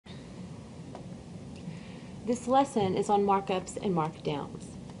This lesson is on markups and markdowns.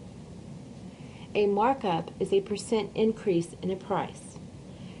 A markup is a % increase in a price.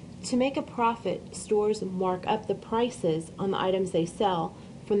 To make a profit, stores mark up the prices on the items they sell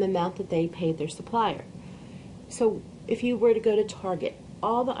from the amount that they paid their supplier. So if you were to go to Target,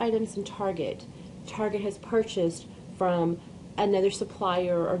 all the items in Target has purchased from another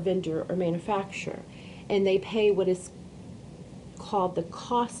supplier or vendor or manufacturer, and they pay what is called the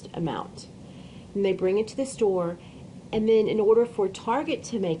cost amount. And they bring it to the store, and then in order for Target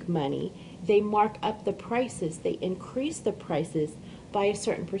to make money, they mark up the prices. They increase the prices by a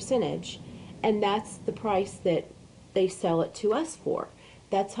certain percentage, and that's the price that they sell it to us for.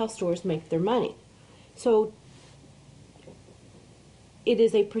 That's how stores make their money. So it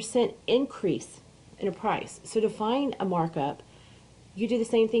is a % increase in a price. So to find a markup, you do the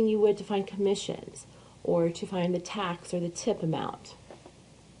same thing you would to find commissions or to find the tax or the tip amount.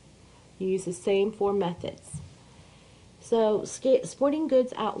 You use the same 4 methods. So Sporting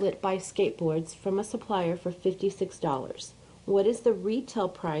Goods Outlet buys skateboards from a supplier for $56. What is the retail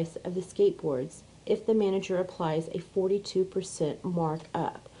price of the skateboards if the manager applies a 42%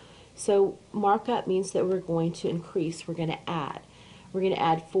 markup? So markup means that we're going to increase, we're going to add. We're going to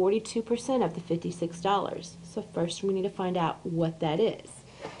add 42% of the $56. So first we need to find out what that is.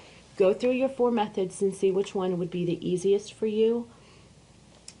 Go through your 4 methods and see which one would be the easiest for you.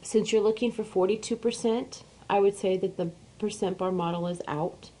 Since you're looking for 42%, I would say that the percent bar model is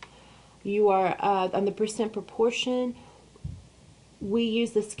out. You are on the percent proportion. We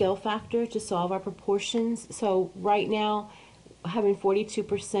use the scale factor to solve our proportions. So right now, having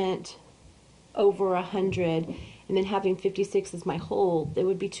 42% over 100 and then having 56 as my whole, it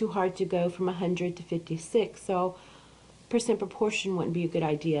would be too hard to go from 100 to 56. So percent proportion wouldn't be a good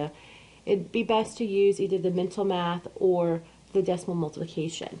idea. It'd be best to use either the mental math or the decimal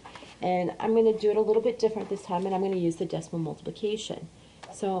multiplication. And I'm going to do it a little bit different this time, and I'm going to use the decimal multiplication.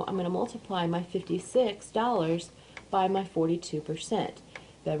 So I'm going to multiply my $56 by my 42%.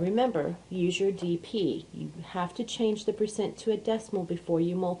 But remember, use your DP. You have to change the percent to a decimal before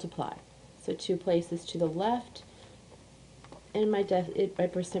you multiply. So 2 places to the left, and my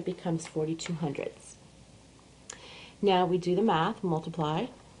percent becomes 42 hundredths. Now we do the math, multiply.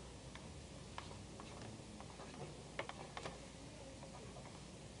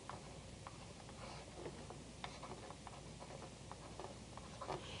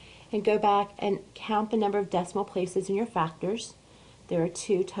 And go back and count the number of decimal places in your factors. There are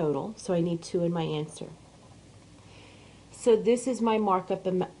 2 total, so I need 2 in my answer. So this is my markup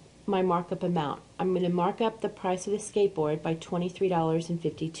amount. I'm going to mark up the price of the skateboard by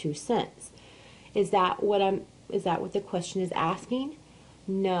 $23.52. Is that what the question is asking?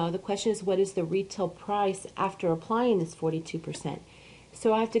 No, the question is what is the retail price after applying this 42%?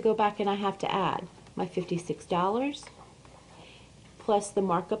 So I have to go back and I have to add my $56 plus the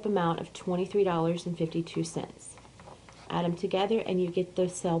markup amount of $23.52. Add them together and you get the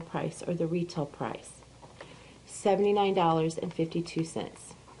sale price or the retail price,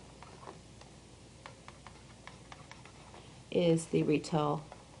 $79.52 is the retail.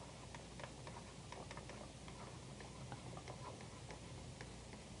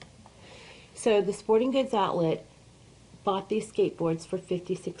 So the Sporting Goods Outlet bought these skateboards for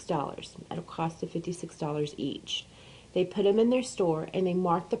 $56 at a cost of $56 each. They put them in their store and they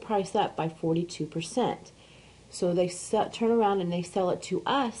mark the price up by 42%. So they turn around and they sell it to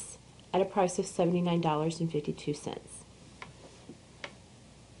us at a price of $79.52.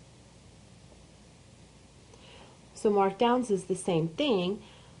 So markdowns is the same thing.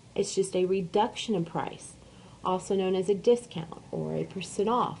 It's just a reduction in price, also known as a discount or a %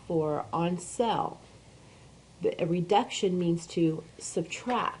 off or on sale. A reduction means to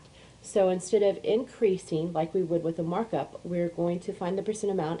subtract. So instead of increasing like we would with a markup, we're going to find the %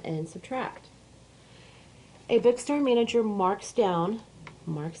 amount and subtract. A bookstore manager marks down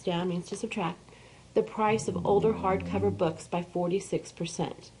means to subtract, the price of older hardcover books by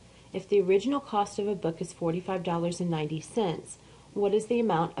 46%. If the original cost of a book is $45.90, what is the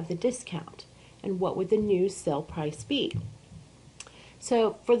amount of the discount? And what would the new sale price be?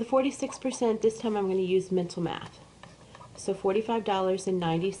 So for the 46%, this time I'm going to use mental math. So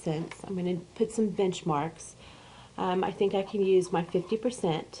 $45.90, I'm going to put some benchmarks. I think I can use my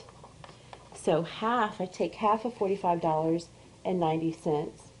 50%. So I take half of $45.90, and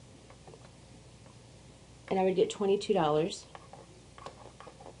I would get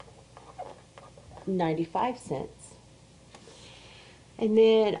 $22.95. And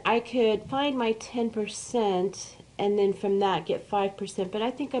then I could find my 10%, and then from that get 5%, but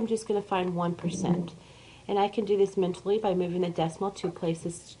I think I'm just going to find 1%. And I can do this mentally by moving the decimal 2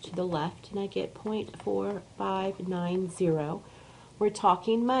 places to the left, and I get 0.4590. We're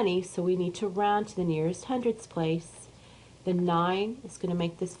talking money, so we need to round to the nearest hundredths place. The 9 is going to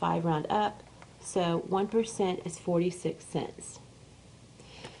make this 5 round up, so 1% is 46 cents.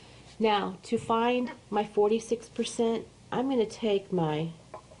 Now, to find my 46%, I'm going to take my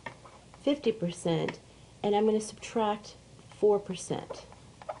 50% and I'm going to subtract 4%.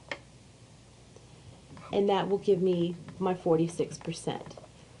 And that will give me my 46%.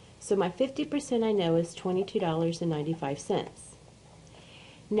 So my 50% I know is $22.95.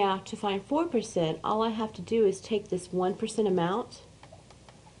 Now, to find 4%, all I have to do is take this 1% amount,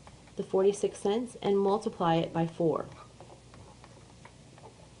 the 46 cents, and multiply it by 4.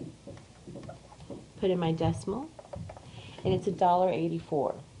 Put in my decimal, and it's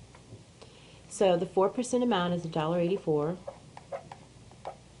 $1.84. So the 4% amount is $1.84.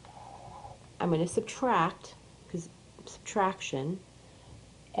 I'm going to subtract, because subtraction,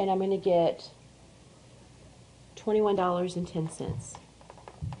 and I'm going to get $21.10.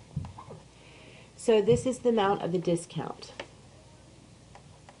 So this is the amount of the discount.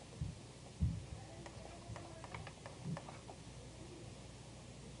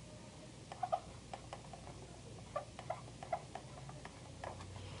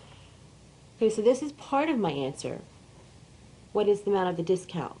 Okay, so this is part of my answer. What is the amount of the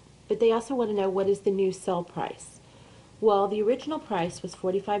discount? But they also want to know what is the new sell price. Well, the original price was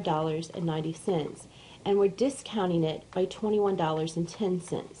 $45.90, and we're discounting it by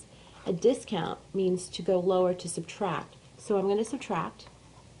 $21.10. A discount means to go lower, to subtract. So I'm going to subtract,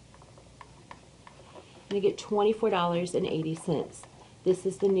 and I get $24.80. This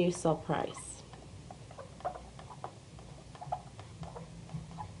is the new sell price.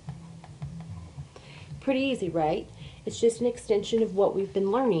 Pretty easy, right? It's just an extension of what we've been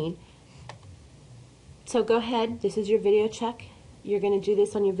learning. So go ahead, this is your video check. You're going to do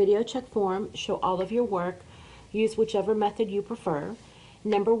this on your video check form, show all of your work, use whichever method you prefer.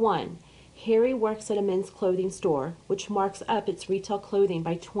 Number 1, Harry works at a men's clothing store, which marks up its retail clothing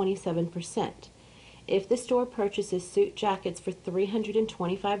by 27%. If the store purchases suit jackets for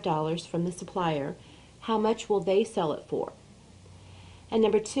 $325 from the supplier, how much will they sell it for? And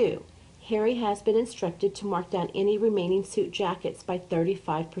number 2, Harry has been instructed to mark down any remaining suit jackets by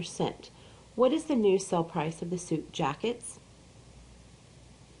 35%. What is the new sell price of the suit jackets?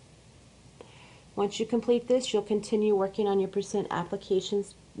 Once you complete this, you'll continue working on your percent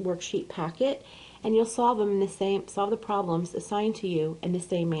applications worksheet packet, and you'll solve the problems assigned to you in the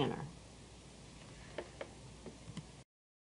same manner.